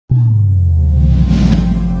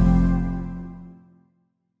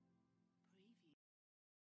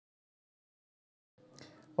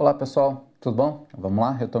Olá pessoal, tudo bom? Vamos lá,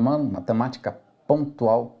 retomando matemática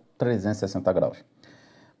pontual 360 graus.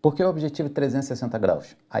 Por que o objetivo 360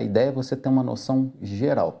 graus? A ideia é você ter uma noção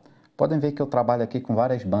geral. Podem ver que eu trabalho aqui com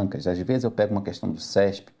várias bancas. Às vezes eu pego uma questão do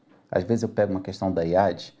CESP, às vezes eu pego uma questão da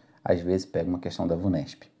IAD, às vezes pego uma questão da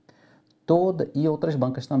VUNESP. E outras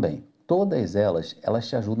bancas também. Todas elas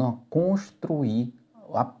te ajudam a construir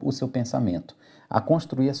o seu pensamento, a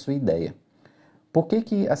construir a sua ideia. Por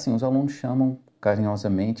que assim, os alunos chamam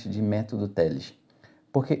carinhosamente de método Teles?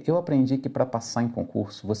 Porque eu aprendi que para passar em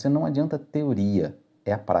concurso, você não adianta teoria,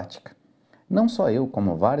 é a prática. Não só eu,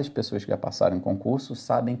 como várias pessoas que já passaram em concurso,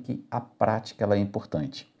 sabem que a prática ela é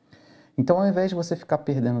importante. Então, ao invés de você ficar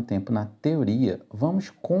perdendo tempo na teoria, vamos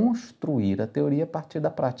construir a teoria a partir da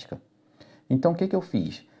prática. Então, o que eu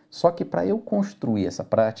fiz? Só que para eu construir essa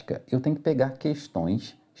prática, eu tenho que pegar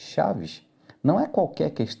questões chaves. Não é qualquer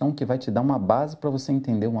questão que vai te dar uma base para você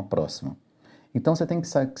entender uma próxima. Então, você tem que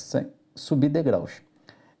subir degraus.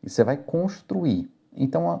 E você vai construir.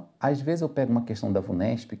 Então, às vezes eu pego uma questão da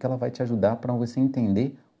VUNESP que ela vai te ajudar para você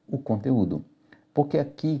entender o conteúdo. Porque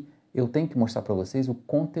aqui eu tenho que mostrar para vocês o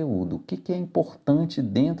conteúdo. O que é importante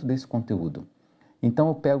dentro desse conteúdo. Então,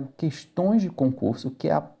 eu pego questões de concurso que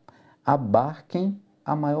abarquem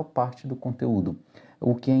a maior parte do conteúdo.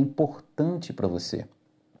 O que é importante para você.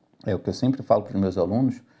 É o que eu sempre falo para os meus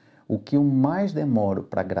alunos, o que eu mais demoro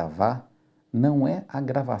para gravar não é a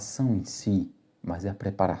gravação em si, mas é a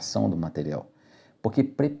preparação do material. Porque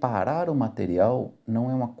preparar o material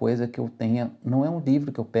não é uma coisa que eu tenha, não é um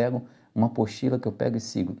livro que eu pego, uma apostila que eu pego e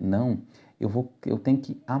sigo. Não, eu tenho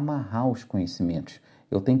que amarrar os conhecimentos.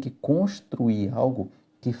 Eu tenho que construir algo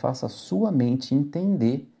que faça a sua mente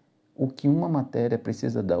entender o que uma matéria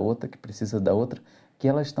precisa da outra, que precisa da outra, que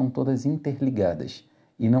elas estão todas interligadas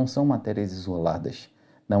e não são matérias isoladas.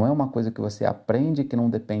 Não é uma coisa que você aprende que não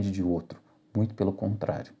depende de outro, muito pelo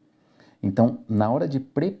contrário. Então, na hora de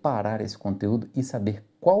preparar esse conteúdo e saber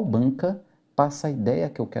qual banca passa a ideia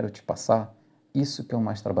que eu quero te passar, isso que é o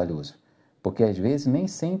mais trabalhoso. Porque às vezes nem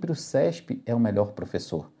sempre o CESP é o melhor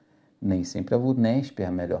professor, nem sempre a VUNESP é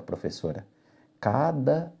a melhor professora.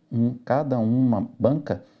 Cada uma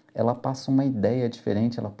banca, ela passa uma ideia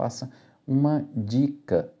diferente, ela passa uma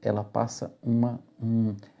dica, ela passa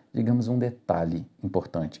digamos, um detalhe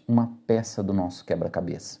importante, uma peça do nosso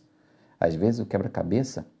quebra-cabeça. Às vezes o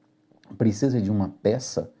quebra-cabeça precisa de uma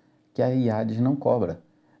peça que a IAD não cobra,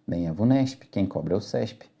 nem a VUNESP, quem cobra é o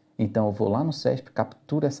CESP. Então eu vou lá no CESP,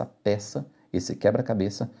 capturo essa peça, esse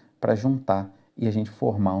quebra-cabeça, para juntar e a gente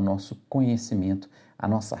formar o nosso conhecimento, a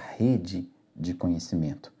nossa rede de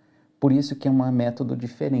conhecimento. Por isso que é um método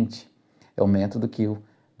diferente. É um método que eu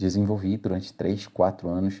desenvolvi durante 3, 4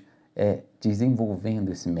 anos,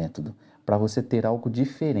 desenvolvendo esse método, para você ter algo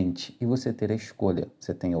diferente e você ter a escolha,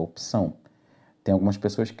 você tem a opção. Tem algumas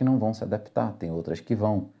pessoas que não vão se adaptar, tem outras que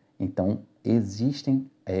vão. Então, existem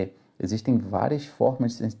várias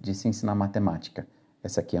formas de se ensinar matemática.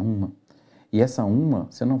 Essa aqui é uma. E essa uma,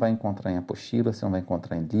 você não vai encontrar em apostila, você não vai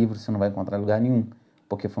encontrar em livro, você não vai encontrar em lugar nenhum,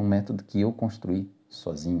 porque foi um método que eu construí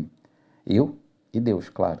sozinho. Eu e Deus,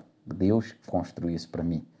 claro. Deus construiu isso para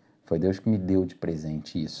mim. Foi Deus que me deu de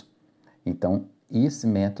presente isso. Então, esse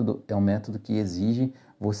método é um método que exige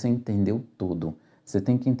você entender o todo. Você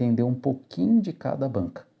tem que entender um pouquinho de cada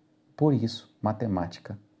banca. Por isso,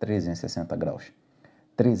 matemática 360 graus.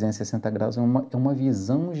 360 graus é uma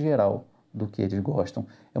visão geral do que eles gostam,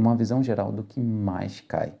 é uma visão geral do que mais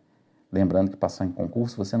cai. Lembrando que passar em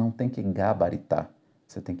concurso você não tem que gabaritar,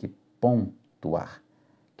 você tem que pontuar.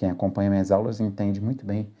 Quem acompanha minhas aulas entende muito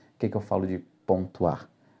bem o que eu falo de pontuar,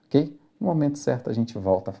 ok? No momento certo a gente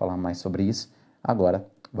volta a falar mais sobre isso. Agora,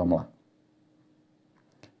 vamos lá.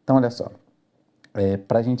 Então, olha só.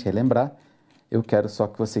 Para a gente relembrar, eu quero só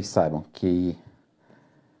que vocês saibam que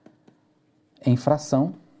em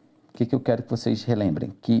fração, o que eu quero que vocês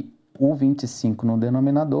relembrem? Que o 25 no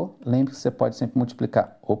denominador, lembre que você pode sempre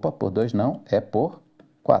multiplicar, por 2 não, é por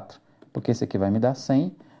 4. Porque esse aqui vai me dar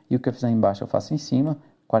 100 e o que eu fizer embaixo eu faço em cima,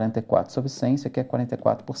 44 sobre 100, isso aqui é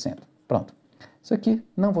 44%. Pronto. Isso aqui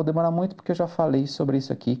não vou demorar muito porque eu já falei sobre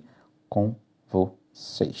isso aqui com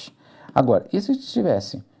vocês. Agora, e se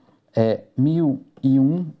tivesse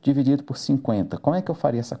 1.001 dividido por 50, como é que eu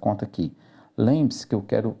faria essa conta aqui? Lembre-se que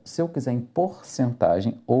se eu quiser em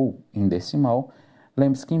porcentagem ou em decimal,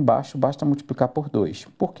 lembre-se que embaixo basta multiplicar por 2.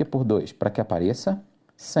 Por que por 2? Para que apareça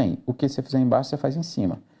 100. O que você fizer embaixo, você faz em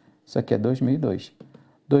cima. Isso aqui é 2002.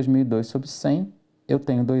 2002 sobre 100, eu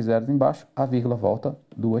tenho 2 zeros embaixo, a vírgula volta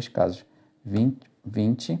 2 casas.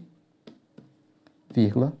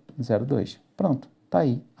 20,02. Pronto, está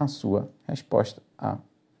aí a sua resposta. A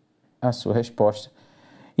sua resposta.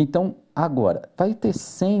 Então, agora, vai ter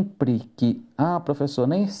sempre que, professor,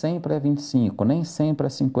 nem sempre é 25, nem sempre é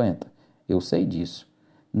 50. Eu sei disso.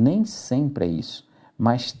 Nem sempre é isso.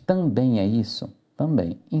 Mas também é isso?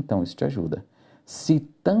 Também. Então, isso te ajuda. Se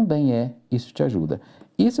também é, isso te ajuda.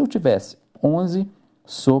 E se eu tivesse 11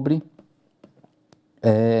 sobre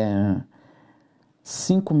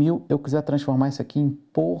 5 mil, eu quiser transformar isso aqui em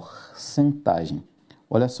porcentagem.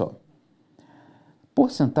 Olha só.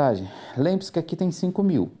 Porcentagem, lembre-se que aqui tem 5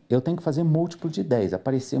 mil. Eu tenho que fazer múltiplo de 10,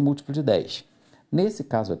 aparecer múltiplo de 10. Nesse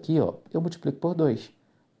caso aqui, ó, eu multiplico por 2,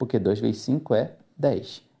 porque 2 vezes 5 é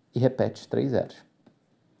 10. E repete os 3 zeros.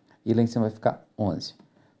 E lá em cima vai ficar 11.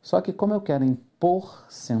 Só que como eu quero em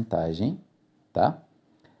porcentagem, tá?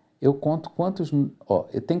 Eu conto quantos... Ó,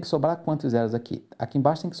 eu tenho que sobrar quantos zeros aqui? Aqui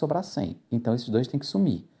embaixo tem que sobrar 100. Então, esses dois têm que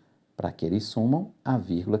sumir. Para que eles sumam, a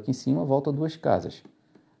vírgula aqui em cima volta duas casas.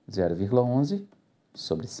 0,11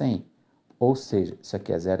 sobre 100. Ou seja, isso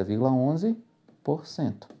aqui é 0,11%.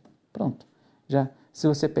 Pronto. Já, se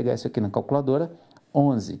você pegar isso aqui na calculadora,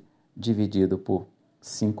 11 dividido por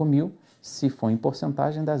 5 mil, se for em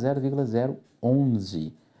porcentagem, dá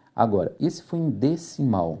 0,011. Agora, e se for em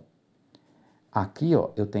decimal? Aqui,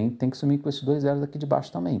 ó, eu tenho que sumir com esses dois zeros aqui de baixo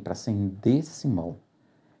também, para ser em decimal.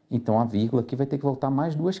 Então, a vírgula aqui vai ter que voltar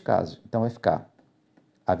mais duas casas. Então, vai ficar,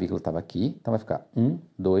 a vírgula estava aqui, então vai ficar 1,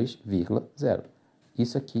 2,0.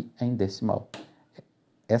 Isso aqui é em decimal.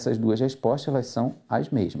 Essas duas respostas, elas são as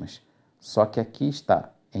mesmas. Só que aqui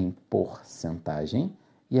está em porcentagem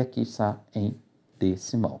e aqui está em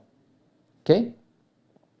decimal. Ok?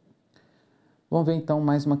 Vamos ver então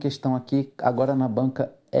mais uma questão aqui, agora na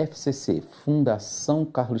banca FCC, Fundação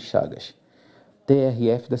Carlos Chagas,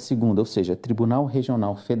 TRF da segunda, ou seja, Tribunal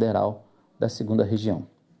Regional Federal da segunda região.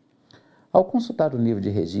 Ao consultar o livro de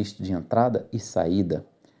registro de entrada e saída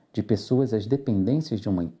de pessoas às dependências de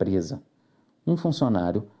uma empresa, um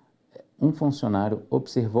funcionário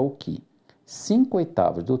observou que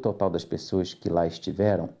 5/8 do total das pessoas que lá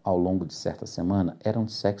estiveram ao longo de certa semana eram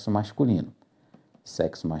de sexo masculino.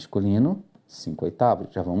 Sexo masculino, 5/8.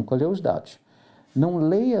 Já vamos colher os dados. Não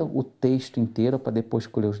leia o texto inteiro para depois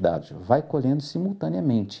colher os dados. Vai colhendo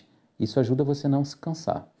simultaneamente. Isso ajuda você a não se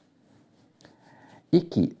cansar. E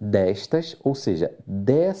que destas, ou seja,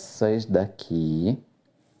 dessas daqui,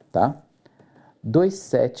 tá?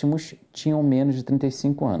 2/7 tinham menos de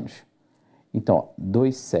 35 anos. Então, ó,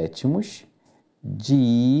 2/7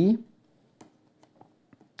 de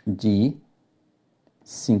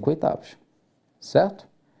 5/8, certo?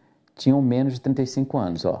 Tinham menos de 35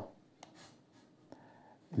 anos, ó.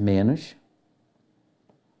 Menos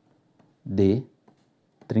de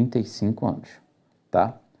 35 anos,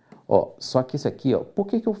 tá? Ó, só que isso aqui, ó, por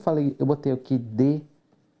que eu botei aqui de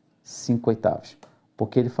 5/8?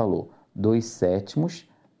 Porque ele falou 2/7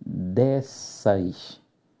 dessas.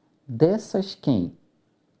 Dessas quem?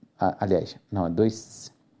 Aliás, não,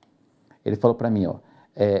 ele falou para mim, ó,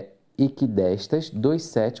 e que destas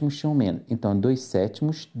 2/7 tinham menos. Então,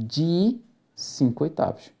 2/7 de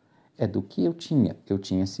 5/8. É do que eu tinha. Eu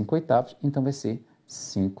tinha 5/8, então vai ser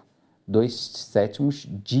 2/7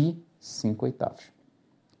 de 5/8.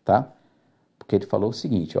 Tá? Porque ele falou o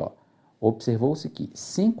seguinte, ó, observou-se que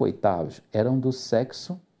 5/8 eram do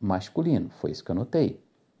sexo masculino, foi isso que eu notei.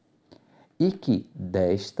 E que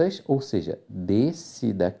destas, ou seja,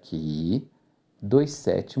 desse daqui,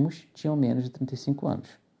 2/7 tinham menos de 35 anos.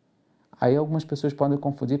 Aí algumas pessoas podem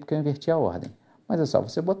confundir porque eu inverti a ordem. Mas é só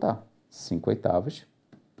você botar 5/8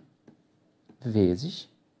 vezes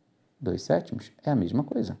 2/7. É a mesma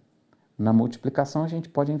coisa. Na multiplicação a gente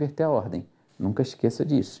pode inverter a ordem. Nunca esqueça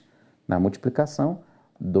disso. Na multiplicação,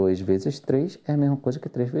 2 vezes 3 é a mesma coisa que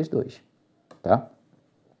 3 vezes 2. Tá?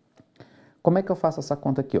 Como é que eu faço essa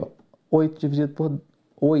conta aqui? Ó? 8 dividido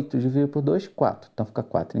por 2, 4. Então fica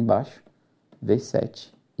 4 embaixo, vezes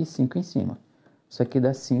 7 e 5 em cima. Isso aqui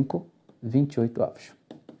dá 5/28.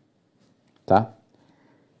 Tá?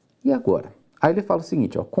 E agora? Aí ele fala o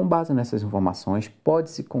seguinte, ó, com base nessas informações,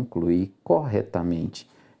 pode-se concluir corretamente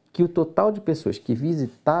que o total de pessoas que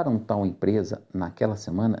visitaram tal empresa naquela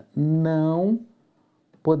semana não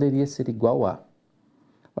poderia ser igual a...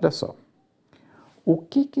 Olha só, o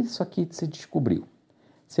que isso aqui se descobriu?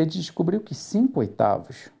 Se descobriu que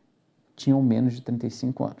 5/8 tinham menos de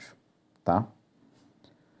 35 anos, tá?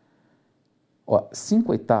 Ó,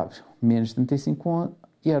 5/8, menos de 35 anos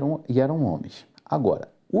e eram homens.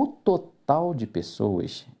 Agora, o total de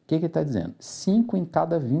pessoas, o que ele está dizendo? 5 em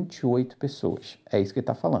cada 28 pessoas. É isso que ele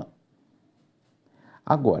está falando.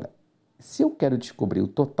 Agora, se eu quero descobrir o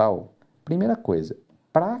total, primeira coisa,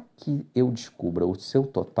 para que eu descubra o seu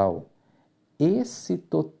total, esse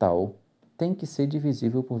total tem que ser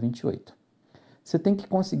divisível por 28. você tem que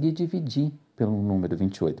conseguir dividir pelo número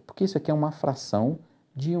 28, porque isso aqui é uma fração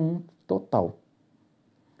de um total.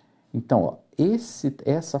 Então, ó,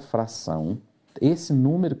 essa fração, esse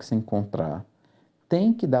número que você encontrar,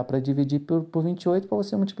 tem que dar para dividir por 28 para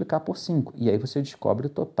você multiplicar por 5. E aí você descobre o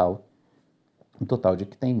total de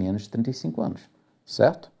que tem menos de 35 anos,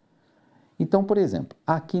 certo? Então, por exemplo,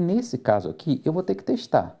 aqui nesse caso aqui, eu vou ter que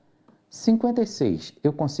testar. 56,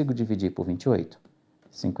 eu consigo dividir por 28?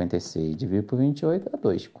 56 dividido por 28 dá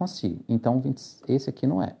 2, consigo. Então, esse aqui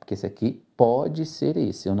não é, porque esse aqui pode ser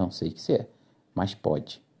esse, eu não sei que se é, mas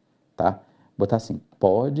pode, tá? Vou botar assim,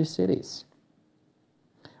 pode ser esse.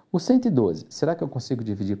 O 112, será que eu consigo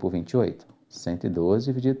dividir por 28? 112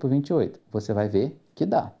 dividido por 28, você vai ver que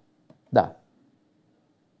dá. Dá.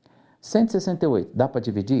 168, dá para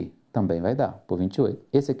dividir? Também vai dar, por 28.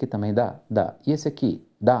 Esse aqui também dá? Dá. E esse aqui?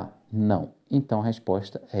 Dá? Não. Então, a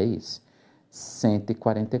resposta é esse.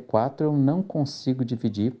 144 eu não consigo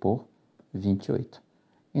dividir por 28.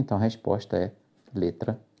 Então, a resposta é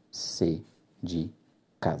letra C de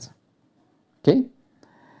casa. Ok?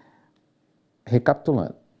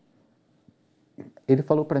 Recapitulando. Ele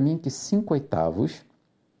falou para mim que 5/8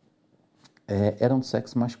 eram do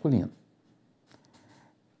sexo masculino.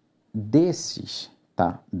 Desses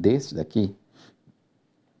daqui,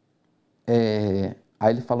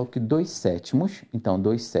 aí ele falou que 2/7, então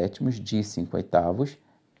 2/7 de 5/8,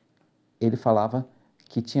 ele falava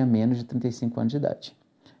que tinha menos de 35 anos de idade.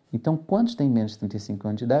 Então, quantos tem menos de 35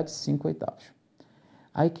 anos de idade? 5/8.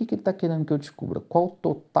 Aí, o que ele está querendo que eu descubra? Qual o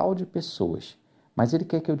total de pessoas? Mas ele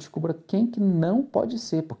quer que eu descubra quem que não pode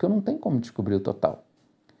ser, porque eu não tenho como descobrir o total.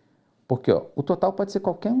 Porque ó, o total pode ser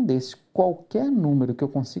qualquer um desses. Qualquer número que eu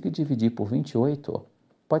consiga dividir por 28, ó,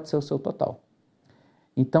 pode ser o seu total.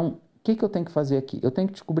 Então, o que eu tenho que fazer aqui? Eu tenho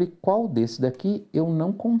que descobrir qual desse daqui eu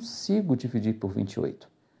não consigo dividir por 28.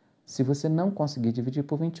 Se você não conseguir dividir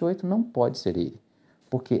por 28, não pode ser ele.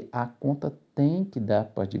 Porque a conta tem que dar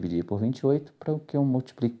para dividir por 28 para que eu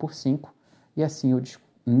multiplique por 5. E assim,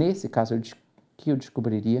 nesse caso, eu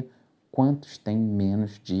descobriria quantos têm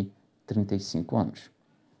menos de 35 anos.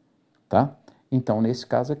 Tá? Então, nesse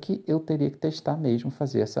caso aqui, eu teria que testar mesmo,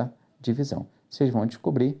 fazer essa divisão. Vocês vão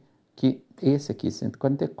descobrir que esse aqui,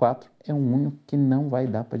 144, é um único que não vai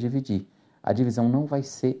dar para dividir. A divisão não vai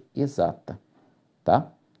ser exata,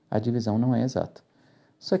 tá? A divisão não é exata.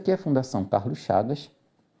 Isso aqui é a Fundação Carlos Chagas.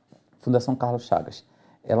 Fundação Carlos Chagas,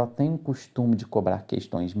 ela tem o costume de cobrar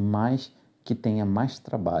questões que tenha mais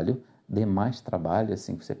trabalho, dê mais trabalho,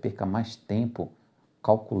 assim, que você perca mais tempo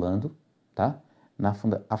calculando, tá?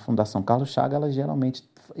 A Fundação Carlos Chagas, ela geralmente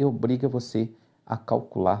obriga você a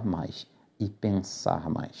calcular mais e pensar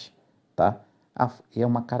mais, tá? É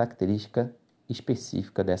uma característica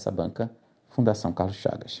específica dessa banca Fundação Carlos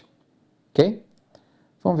Chagas, ok?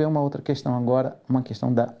 Vamos ver uma outra questão agora, uma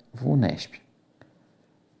questão da VUNESP.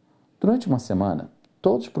 Durante uma semana,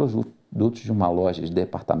 todos os produtos de uma loja de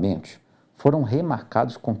departamentos foram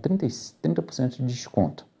remarcados com 30% de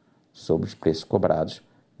desconto sobre os preços cobrados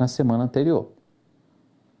na semana anterior.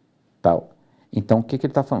 Tal. Então, o que ele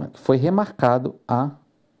está falando? Foi remarcado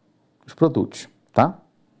os produtos, tá?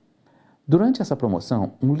 Durante essa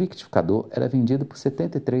promoção, um liquidificador era vendido por R$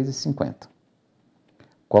 73,50.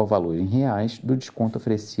 Qual o valor em reais do desconto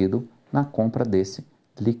oferecido na compra desse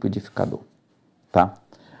liquidificador, tá?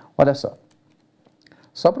 Olha só.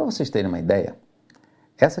 Só para vocês terem uma ideia,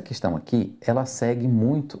 essa questão aqui, ela segue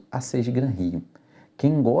muito a Sesgran-Rio.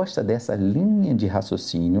 Quem gosta dessa linha de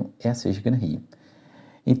raciocínio é a Sesgran-Rio.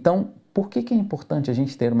 Então, por que é importante a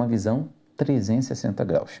gente ter uma visão 360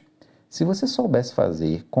 graus? Se você soubesse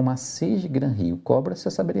fazer como a Sesgran-Rio cobra,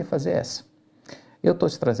 você saberia fazer essa. Eu estou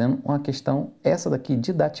te trazendo uma questão, essa daqui,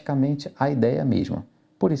 didaticamente, a ideia é a mesma.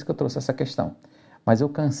 Por isso que eu trouxe essa questão. Mas eu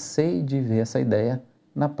cansei de ver essa ideia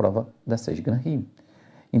na prova da Sesgran-Rio.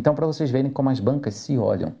 Então, para vocês verem como as bancas se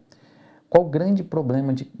olham, qual o grande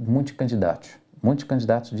problema de muitos candidatos? Muitos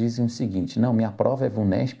candidatos dizem o seguinte: não, minha prova é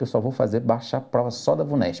VUNESP, eu só vou baixar a prova só da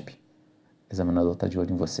VUNESP. O examinador está de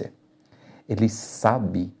olho em você. Ele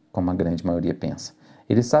sabe como a grande maioria pensa.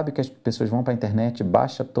 Ele sabe que as pessoas vão para a internet,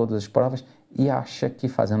 baixa todas as provas e acha que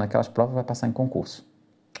fazendo aquelas provas vai passar em concurso.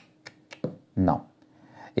 Não.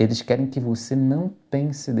 Eles querem que você não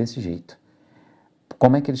pense desse jeito.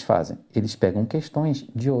 Como é que eles fazem? Eles pegam questões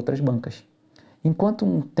de outras bancas.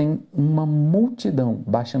 Enquanto tem uma multidão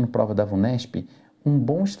baixando prova da VUNESP, um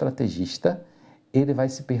bom estrategista, ele vai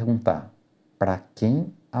se perguntar para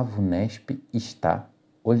quem a VUNESP está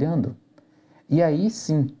olhando. E aí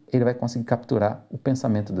sim, ele vai conseguir capturar o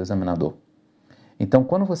pensamento do examinador. Então,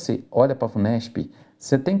 quando você olha para a VUNESP,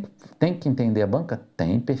 você tem que entender a banca?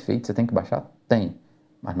 Tem, perfeito. Você tem que baixar? Tem.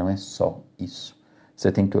 Mas não é só isso.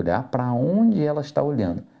 Você tem que olhar para onde ela está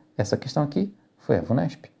olhando. Essa questão aqui foi a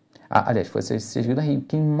VUNESP. Aliás, foi a SESG Rio.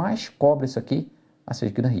 Quem mais cobra isso aqui? A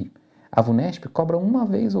SESG Rio. A VUNESP cobra uma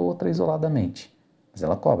vez ou outra isoladamente. Mas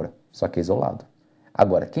ela cobra, só que é isolado.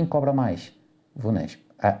 Agora, quem cobra mais? VUNESP.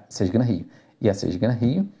 A SESG Rio. E a SESG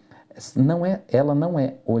Rio, ela não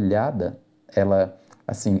é olhada, ela,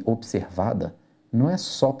 assim, observada, não é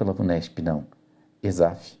só pela VUNESP, não.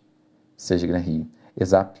 ESAF, SESG Rio,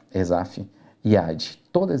 ESAF e AD.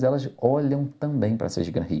 Todas elas olham também para a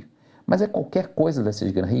SESG Rio. Mas é qualquer coisa da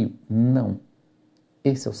SESG Rio? Não.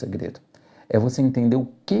 Esse é o segredo. É você entender o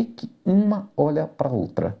que uma olha para a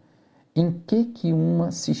outra. Em que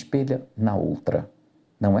uma se espelha na outra.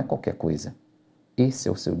 Não é qualquer coisa. Esse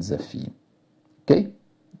é o seu desafio. Ok?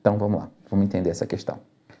 Então vamos lá. Vamos entender essa questão.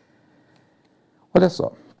 Olha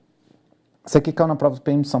só. Isso aqui caiu na prova do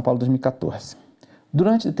PM de São Paulo 2014.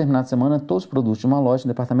 Durante determinada semana, todos os produtos de uma loja de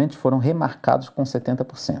departamentos foram remarcados com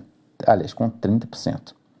 70%. Aliás, com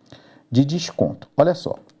 30% de desconto. Olha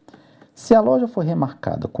só. Se a loja for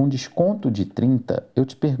remarcada com desconto de 30%, eu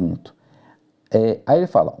te pergunto. Aí ele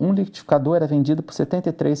fala, um liquidificador era vendido por R$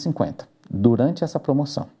 73,50 durante essa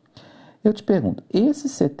promoção. Eu te pergunto, esse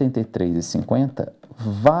R$ 73,50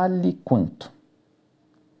 vale quanto?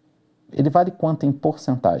 Ele vale quanto em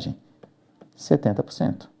porcentagem?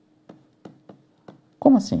 70%.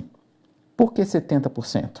 Como assim? Por que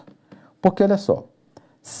 70%? Porque, olha só,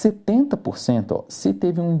 70%, ó, se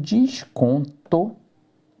teve um desconto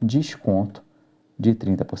de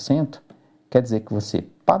 30%, quer dizer que você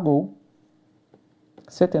pagou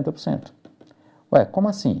 70%. Ué, como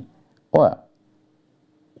assim? Olha,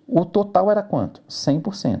 o total era quanto?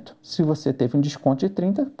 100%. Se você teve um desconto de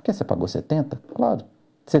 30%, porque você pagou 70%? Claro,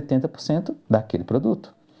 70% daquele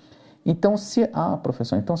produto. Então,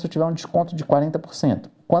 professor, então se eu tiver um desconto de 40%,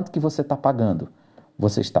 quanto que você está pagando?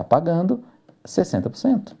 Você está pagando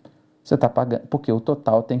 60%. Você está pagando, porque o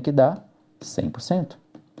total tem que dar 100%.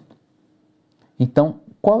 Então,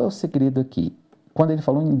 qual é o segredo aqui? Quando ele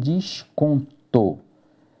falou em desconto,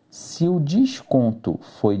 se o desconto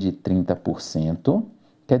foi de 30%,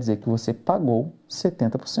 quer dizer que você pagou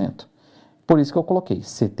 70%. Por isso que eu coloquei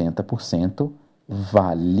 70%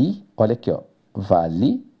 vale, olha aqui, ó,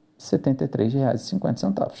 vale R$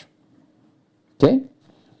 73,50. Ok?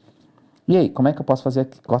 E aí, como é que eu posso fazer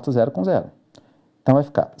aqui? Corto zero com zero. Então vai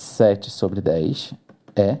ficar 7 sobre 10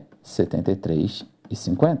 é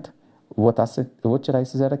 73,50. Eu vou tirar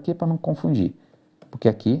esse zero aqui para não confundir. Porque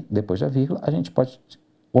aqui, depois da vírgula, a gente pode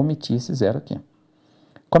omitir esse zero aqui.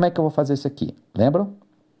 Como é que eu vou fazer isso aqui? Lembram?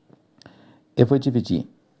 Eu vou dividir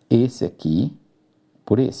esse aqui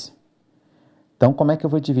por esse. Então, como é que eu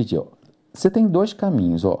vou dividir? Ó? Você tem dois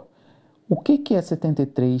caminhos. Ó. O que é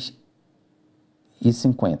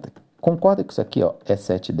 73,50? Concorda que isso aqui ó, é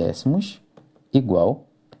 7 décimos igual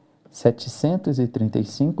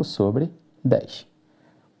 735 sobre 10.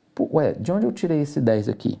 Ué, de onde eu tirei esse 10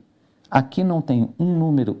 aqui? Aqui não tem um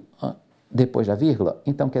número depois da vírgula,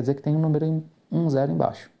 então quer dizer que tem um zero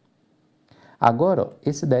embaixo. Agora, ó,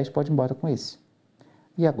 esse 10 pode ir embora com esse.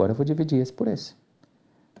 E agora eu vou dividir esse por esse.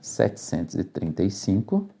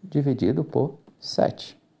 735 dividido por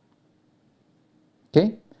 7.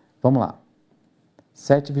 Ok? Vamos lá.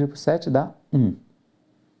 7 dividido por 7 dá 1.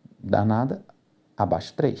 Dá nada,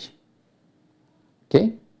 abaixo 3.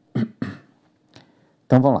 Ok?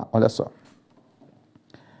 Então, vamos lá, olha só.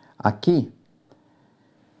 Aqui,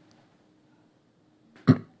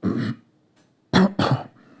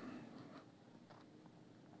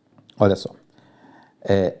 olha só.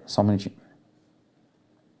 Só um minutinho.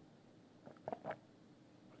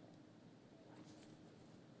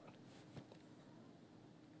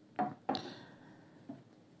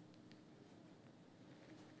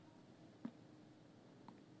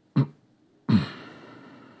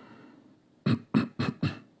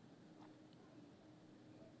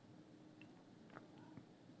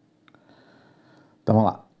 Então,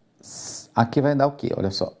 vamos lá. Aqui vai dar o quê?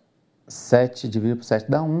 Olha só. 7 dividido por 7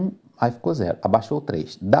 dá 1, aí ficou 0. Abaixou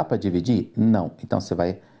 3. Dá para dividir? Não. Então, você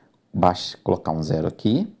vai colocar um 0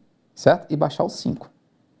 aqui, certo? E baixar o 5.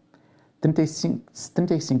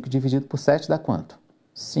 35 dividido por 7 dá quanto?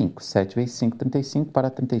 5. 7 vezes 5, 35.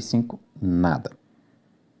 Para 35, nada.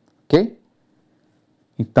 Ok?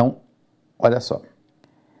 Então, olha só.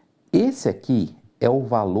 Esse aqui é o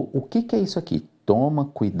valor. O que é isso aqui? Toma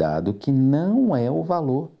cuidado que não é o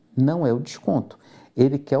valor, não é o desconto.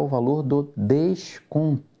 Ele quer o valor do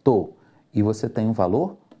desconto. E você tem um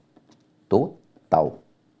valor total.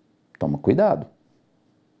 Toma cuidado,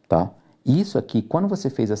 tá? Isso aqui, quando você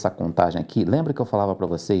fez essa contagem aqui, lembra que eu falava para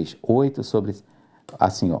vocês? 8 sobre,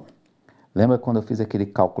 assim, ó. Lembra quando eu fiz aquele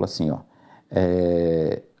cálculo assim, ó?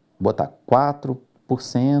 Botar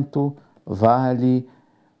 4% vale,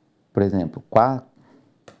 por exemplo,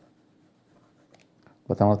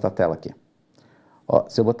 botar uma outra tela aqui. Ó,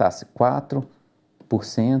 se eu botasse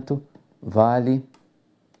 4% vale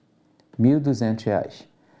R$ 1.200.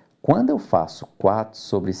 Quando eu faço 4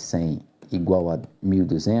 sobre 100 igual a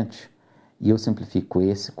 1.200, e eu simplifico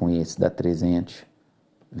esse com esse, dá 300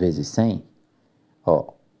 vezes 100,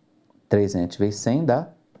 ó, 300 vezes 100 dá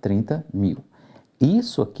 30 mil.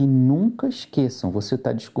 Isso aqui nunca esqueçam, você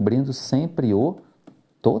está descobrindo sempre o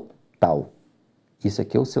total. Isso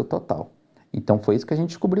aqui é o seu total. Então, foi isso que a gente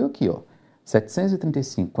descobriu aqui, ó.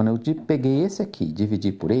 735, quando eu peguei esse aqui e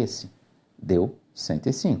dividi por esse, deu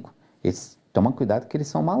 105. Toma cuidado que eles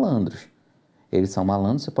são malandros. Eles são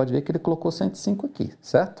malandros, você pode ver que ele colocou 105 aqui,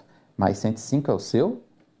 certo? Mas 105 é o seu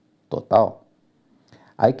total.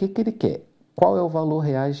 Aí, o que ele quer? Qual é o valor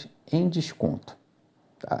reais em desconto?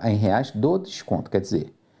 Em reais do desconto, quer dizer,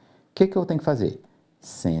 o que eu tenho que fazer?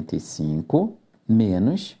 105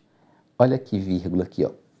 menos, olha aqui, vírgula aqui,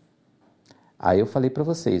 ó. Aí eu falei para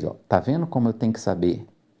vocês, ó, tá vendo como eu tenho que saber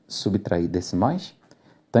subtrair decimais?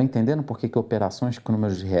 Tá entendendo por que operações com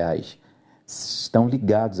números reais estão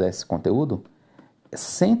ligados a esse conteúdo?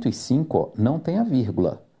 105, ó, não tem a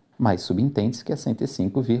vírgula, mas subentende-se que é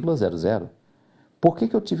 105,00. Por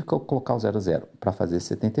que eu tive que colocar o 00? Para fazer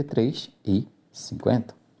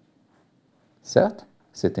 73,50. Certo?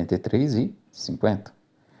 73,50.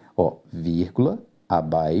 Ó, vírgula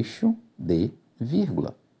abaixo de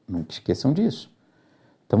vírgula. Nunca esqueçam disso.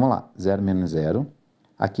 Então, vamos lá. 0 menos 0.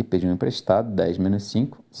 Aqui pediu emprestado. 10 menos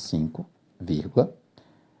 5. 5, vírgula.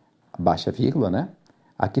 Baixa vírgula, né?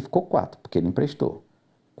 Aqui ficou 4, porque ele emprestou.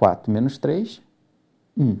 4 menos 3,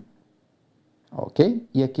 1. Ok?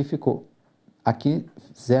 E aqui ficou. Aqui,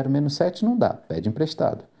 0 menos 7 não dá. Pede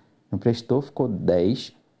emprestado. Emprestou, ficou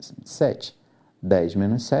 10, 7. 10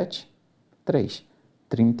 menos 7, 3.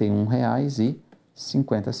 R$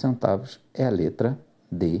 31,50 é a letra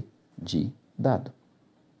D de dado.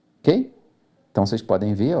 Ok? Então, vocês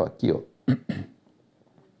podem ver, ó, aqui, ó,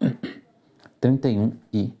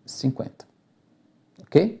 31,50.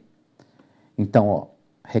 Ok? Então, ó,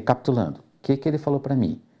 recapitulando, o que ele falou para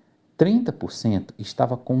mim? 30%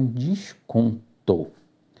 estava com desconto.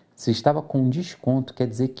 Se estava com desconto, quer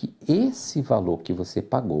dizer que esse valor que você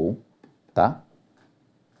pagou, tá?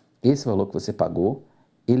 Esse valor que você pagou,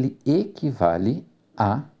 ele equivale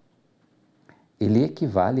a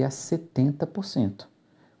 70%.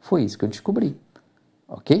 Foi isso que eu descobri,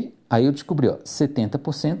 ok? Aí eu descobri, ó,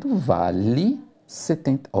 70% vale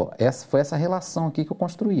 70%. Ó, foi essa relação aqui que eu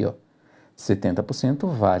construí, ó. 70%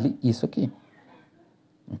 vale isso aqui,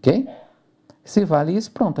 ok? Se vale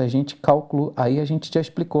isso, pronto, a gente calcula, aí a gente já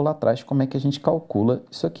explicou lá atrás como é que a gente calcula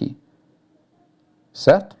isso aqui,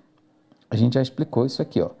 certo? A gente já explicou isso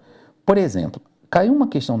aqui, ó. Por exemplo, caiu uma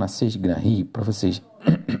questão na 6 Gran Rio para vocês,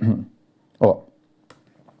 ó.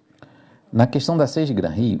 Na questão da 6 Gran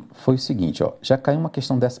Rio, foi o seguinte, ó. Já caiu uma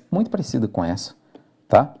questão dessa, muito parecida com essa,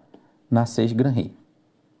 tá? Na 6 Gran Rio.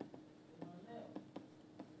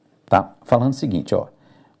 Tá? Falando o seguinte, ó.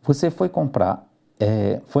 Você foi comprar,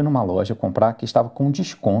 foi numa loja comprar que estava com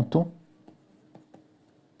desconto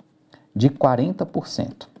de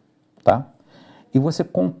 40%, tá? E você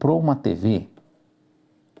comprou uma TV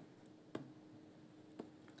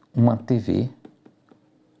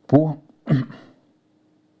por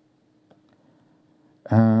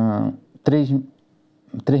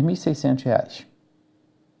R$3.600,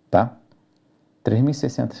 tá?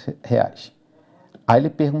 R$3.600. Aí ele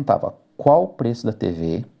perguntava qual o preço da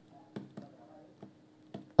TV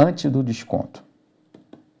antes do desconto,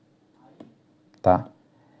 tá?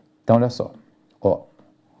 Então, olha só, ó.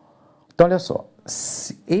 Então, olha só,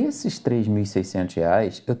 esses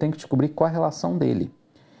R$3.600, eu tenho que descobrir qual a relação dele.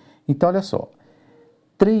 Então, olha só,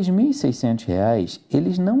 R$3.600,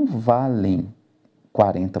 eles não valem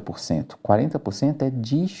 40%. 40% é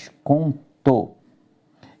desconto.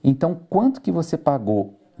 Então, quanto que você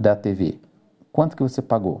pagou da TV? Quanto que você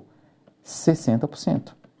pagou?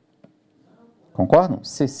 60%. Concordam?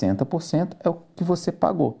 60% é o que você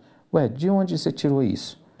pagou. Ué, de onde você tirou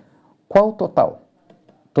isso? Qual o total?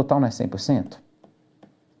 Total não é 100%?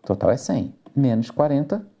 Total é 100. Menos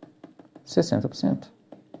 40, 60%.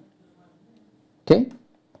 Ok?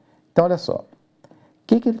 Então, olha só. O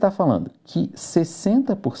que ele está falando? Que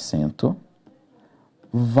 60%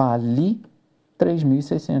 vale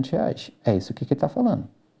R$3.600. É isso que ele está falando.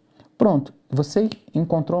 Pronto. Você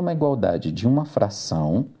encontrou uma igualdade de uma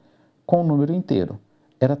fração com o número inteiro.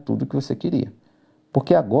 Era tudo que você queria.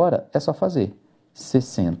 Porque agora é só fazer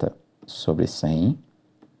 60 sobre 100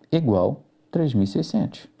 igual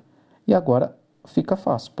 3.600. E agora fica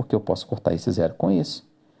fácil, porque eu posso cortar esse zero com esse. O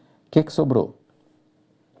que sobrou?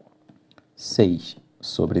 6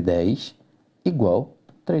 sobre 10 igual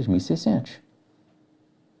 3.600.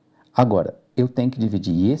 Agora, eu tenho que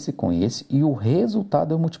dividir esse com esse e o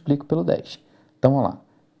resultado eu multiplico pelo 10. Então, vamos lá.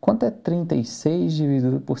 Quanto é 36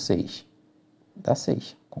 dividido por 6? Dá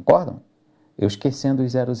 6. Concordam? Eu esquecendo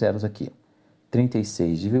os zeros aqui.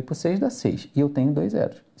 36 dividido por 6 dá 6. E eu tenho 2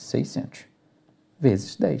 zeros. 600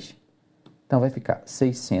 vezes 10. Então, vai ficar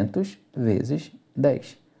 600 vezes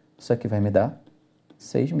 10. Isso aqui vai me dar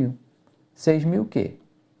 6.000. 6.000 o quê?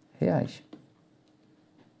 Reais.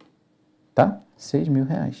 Tá? 6.000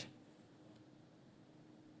 reais.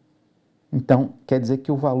 Então, quer dizer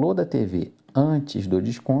que o valor da TV antes do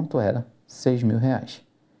desconto era 6.000 reais.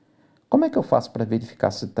 Como é que eu faço para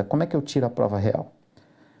verificar se tá? Como é que eu tiro a prova real?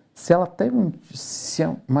 Se ela teve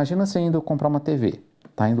imagina você indo comprar uma TV,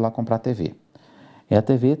 tá indo lá comprar a TV. E a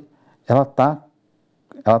TV, ela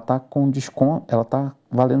tá com desconto, ela tá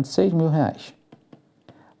valendo 6.000 reais.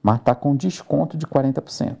 Mas tá com desconto de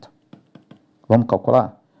 40%. Vamos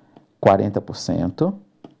calcular? 40%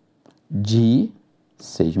 de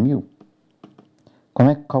 6.000. Como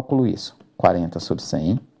é que eu calculo isso? 40 sobre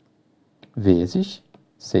 100 vezes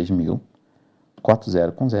 6.000. Corto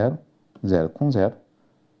 0 com 0, 0 com 0.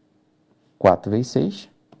 4 vezes 6,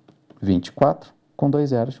 24. Com 2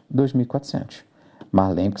 zeros, 2.400.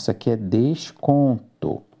 Mas lembre que isso aqui é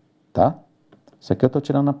desconto, tá? Isso aqui eu estou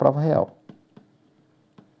tirando na prova real.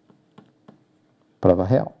 Prova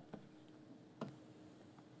real.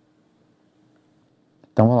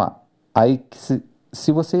 Então, vamos lá. Aí,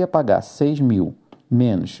 se você ia pagar 6.000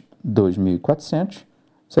 menos 2.400,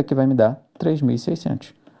 isso aqui vai me dar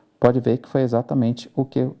 3.600. Pode ver que foi exatamente o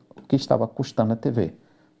que estava custando a TV.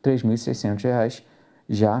 3.600 reais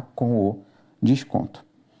já com o desconto.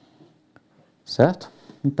 Certo?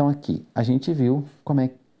 Então, aqui a gente viu como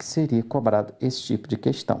é que seria cobrado esse tipo de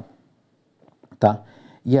questão. Tá?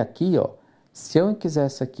 E aqui, ó, se eu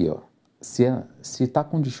quisesse aqui, ó, se está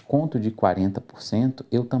com desconto de 40%,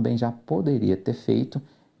 eu também já poderia ter feito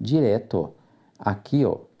direto, ó. Aqui,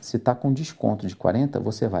 ó, se está com desconto de 40%,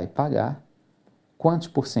 você vai pagar quantos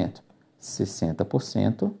por cento?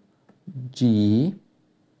 60% de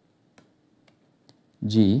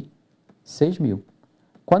 6.000.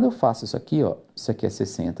 Quando eu faço isso aqui, ó, isso aqui é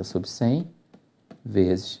 60 sobre 100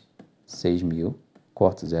 vezes 6.000,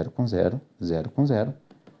 corto 0 com 0, 0 com 0.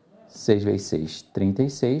 6 vezes 6,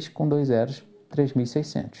 36, com 2 zeros,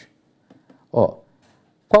 3.600. Ó,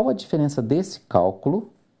 qual a diferença desse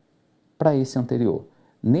cálculo para esse anterior?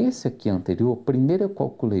 Nesse aqui anterior, primeiro eu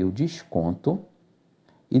calculei o desconto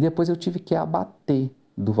e depois eu tive que abater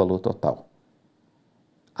do valor total.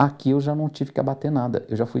 Aqui eu já não tive que abater nada,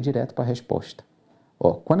 eu já fui direto para a resposta.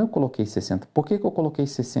 Ó, quando eu coloquei 60%, por que eu coloquei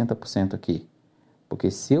 60% aqui? Porque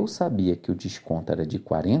se eu sabia que o desconto era de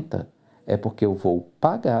 40%, é porque eu vou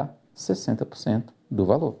pagar 60% do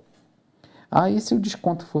valor. Aí, se o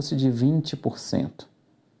desconto fosse de 20%,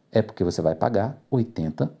 é porque você vai pagar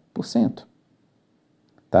 80%.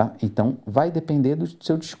 Tá? Então, vai depender do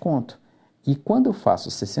seu desconto. E quando eu faço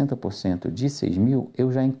 60% de 6.000, eu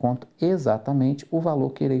já encontro exatamente o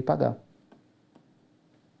valor que irei pagar.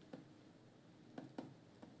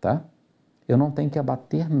 Tá? Eu não tenho que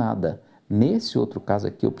abater nada. Nesse outro caso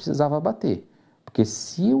aqui, eu precisava abater. Porque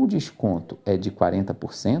se o desconto é de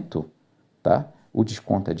 40%, tá? O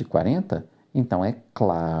desconto é de 40%, então é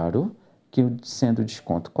claro que sendo o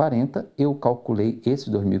desconto 40%, eu calculei esses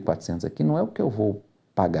 2.400 aqui, não é o que eu vou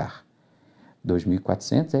pagar.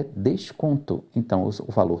 2.400 é desconto, então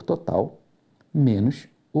o valor total menos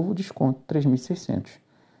o desconto 3.600.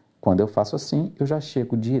 Quando eu faço assim, eu já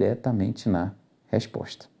chego diretamente na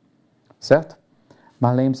resposta, certo?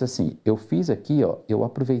 Mas lembre-se assim, eu fiz aqui, ó, eu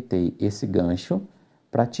aproveitei esse gancho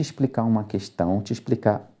para te explicar uma questão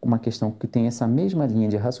que tem essa mesma linha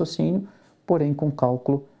de raciocínio, porém com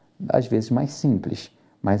cálculo às vezes mais simples,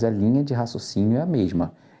 mas a linha de raciocínio é a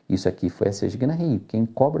mesma. Isso aqui foi a Sesgana Rio. Quem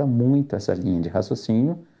cobra muito essa linha de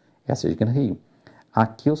raciocínio é a Sesgana Rio.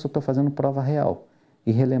 Aqui eu só estou fazendo prova real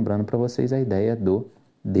e relembrando para vocês a ideia do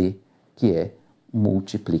D, que é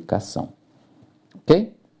multiplicação.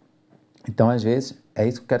 Ok? Então, às vezes, é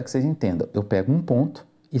isso que eu quero que vocês entendam. Eu pego um ponto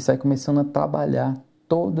e saio começando a trabalhar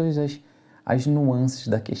todas as nuances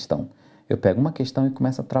da questão. Eu pego uma questão e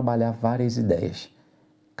começo a trabalhar várias ideias.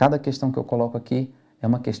 Cada questão que eu coloco aqui é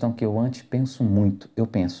uma questão que eu antes penso muito. Eu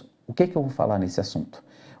penso, o que eu vou falar nesse assunto?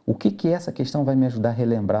 O que essa questão vai me ajudar a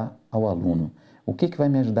relembrar ao aluno? O que vai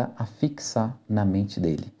me ajudar a fixar na mente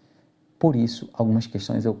dele? Por isso, algumas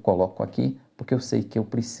questões eu coloco aqui porque eu sei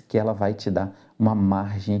que ela vai te dar uma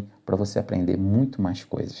margem para você aprender muito mais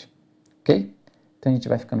coisas. Ok? Então a gente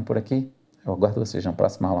vai ficando por aqui. Eu aguardo vocês na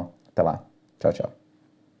próxima aula. Até lá. Tchau, tchau.